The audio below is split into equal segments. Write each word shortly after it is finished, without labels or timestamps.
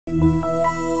You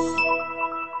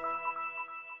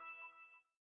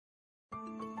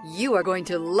are going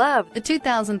to love the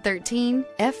 2013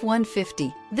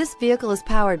 F-150. This vehicle is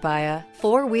powered by a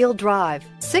 4-wheel drive,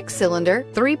 6-cylinder,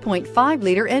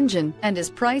 3.5-liter engine and is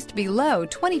priced below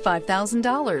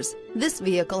 $25,000. This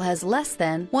vehicle has less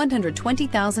than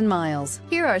 120,000 miles.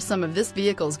 Here are some of this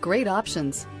vehicle's great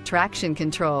options: traction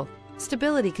control,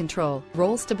 stability control,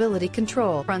 roll stability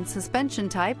control, front suspension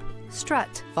type,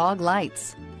 strut, fog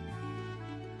lights.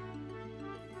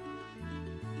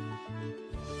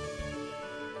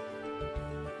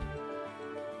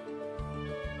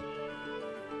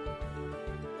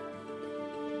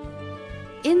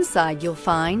 Inside you'll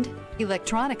find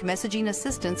electronic messaging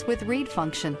assistance with read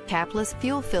function, capless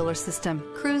fuel filler system,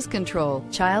 cruise control,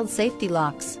 child safety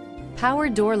locks, power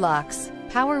door locks,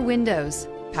 power windows,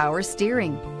 power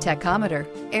steering, tachometer,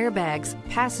 airbags,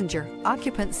 passenger,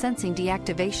 occupant sensing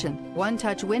deactivation,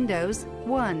 one-touch windows.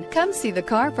 Come see the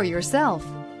car for yourself.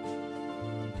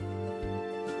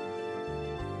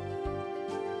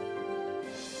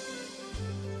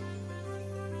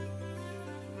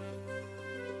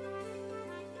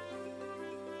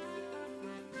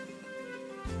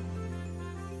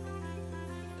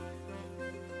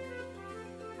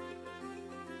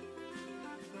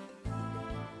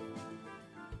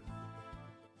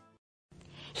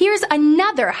 Here's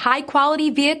another high-quality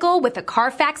vehicle with a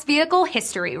Carfax Vehicle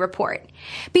History Report.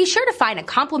 Be sure to find a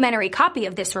complimentary copy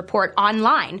of this report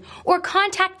online or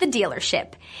contact the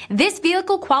dealership. This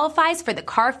vehicle qualifies for the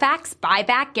Carfax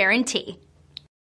Buyback Guarantee.